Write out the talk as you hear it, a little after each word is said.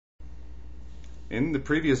In the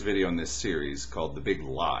previous video in this series called The Big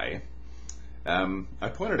Lie, I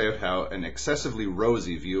pointed out how an excessively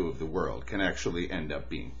rosy view of the world can actually end up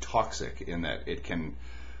being toxic in that it can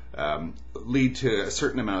lead to a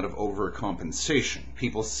certain amount of overcompensation.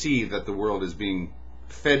 People see that the world is being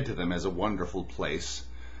fed to them as a wonderful place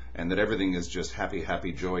and that everything is just happy,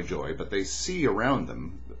 happy, joy, joy, but they see around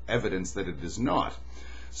them evidence that it is not.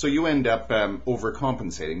 So you end up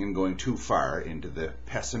overcompensating and going too far into the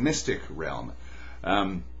pessimistic realm,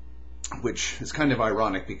 which is kind of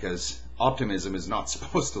ironic because optimism is not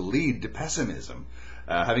supposed to lead to pessimism.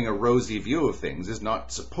 Having a rosy view of things is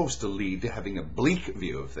not supposed to lead to having a bleak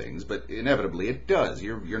view of things, but inevitably it does.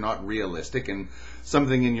 You're not realistic, and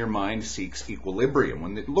something in your mind seeks equilibrium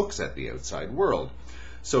when it looks at the outside world.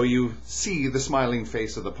 So you see the smiling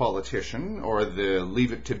face of the politician or the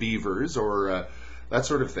Leave It to Beavers or that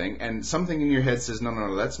sort of thing, and something in your head says,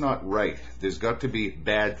 no, that's not right. There's got to be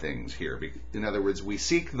bad things here. In other words, we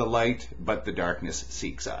seek the light, but the darkness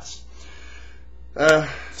seeks us.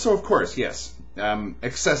 So of course, yes,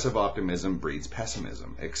 excessive optimism breeds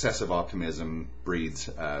pessimism. Excessive optimism breeds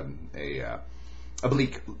a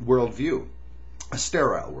bleak worldview, a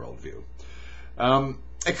sterile worldview.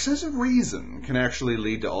 Excessive reason can actually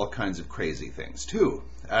lead to all kinds of crazy things too.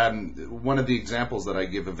 One of the examples that I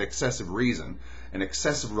give of excessive reason and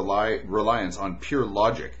excessive reliance on pure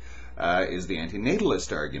logic is the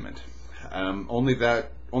antinatalist argument.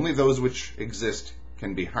 Only those which exist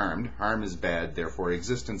can be harmed. Harm is bad, therefore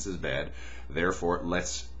existence is bad. Therefore,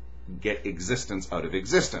 let's get existence out of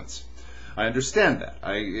existence. I understand that.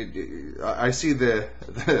 I see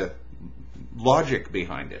the logic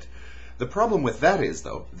behind it. The problem with that is,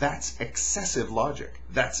 though, that's excessive logic.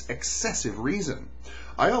 That's excessive reason.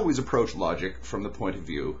 I always approach logic from the point of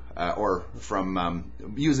view, or from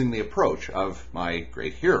using the approach of my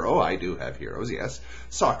great hero. I do have heroes, yes.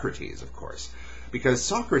 Socrates, of course. Because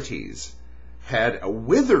Socrates had a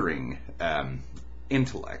withering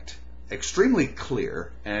intellect, extremely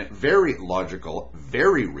clear, and very logical,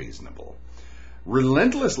 very reasonable.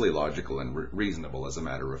 Relentlessly logical and reasonable, as a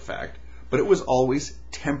matter of fact, but it was always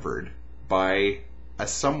tempered by a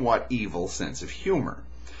somewhat evil sense of humor.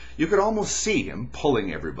 You could almost see him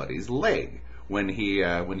pulling everybody's leg when he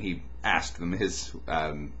asked them his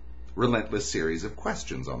relentless series of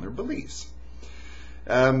questions on their beliefs.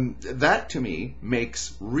 That, to me,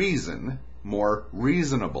 makes reason more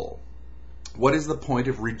reasonable. What is the point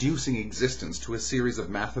of reducing existence to a series of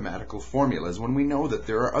mathematical formulas when we know that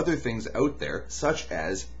there are other things out there, such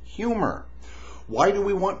as humor? Why do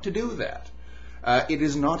we want to do that? It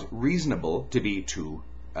is not reasonable to be too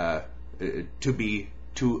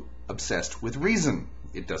obsessed with reason.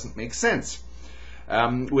 It doesn't make sense.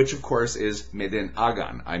 Which, of course, is ΜΗΔΕΝ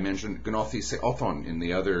ΑΓΑΝ. I mentioned gnothi othon in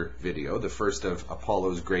the other video, the first of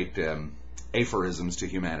Apollo's great aphorisms to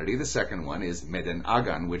humanity. The second one is ΜΗΔΕΝ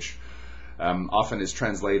ΑΓΑN, which often is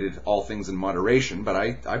translated all things in moderation, but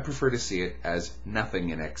I prefer to see it as nothing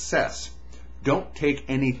in excess. Don't take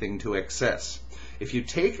anything to excess. If you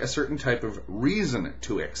take a certain type of reason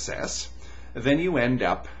to excess, then you end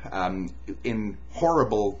up in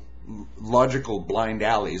horrible logical blind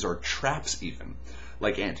alleys or traps even,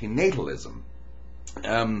 like antinatalism.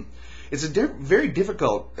 It's a very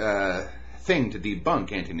difficult thing to debunk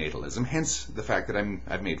antinatalism, hence the fact that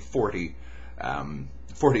I've made 40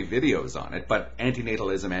 videos on it, but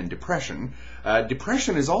antinatalism and depression.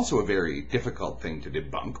 Depression is also a very difficult thing to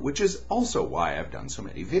debunk, which is also why I've done so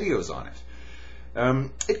many videos on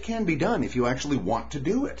it. It can be done if you actually want to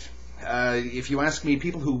do it. If you ask me,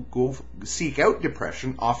 people who go seek out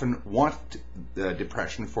depression often want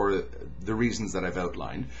depression for the reasons that I've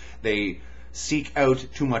outlined. They seek out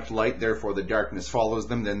too much light, therefore the darkness follows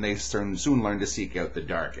them. Then they soon learn to seek out the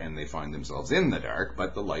dark, and they find themselves in the dark,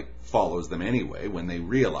 but the light follows them anyway when they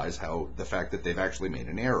realize the fact that they've actually made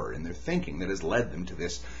an error in their thinking that has led them to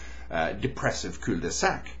this depressive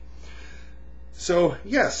cul-de-sac. So,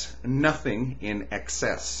 yes, nothing in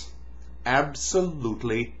excess.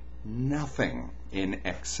 Absolutely nothing in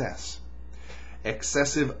excess.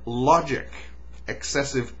 Excessive logic,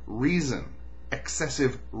 excessive reason,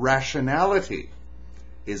 excessive rationality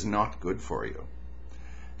is not good for you.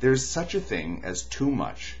 There's such a thing as too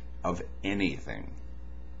much of anything.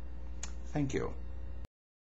 Thank you.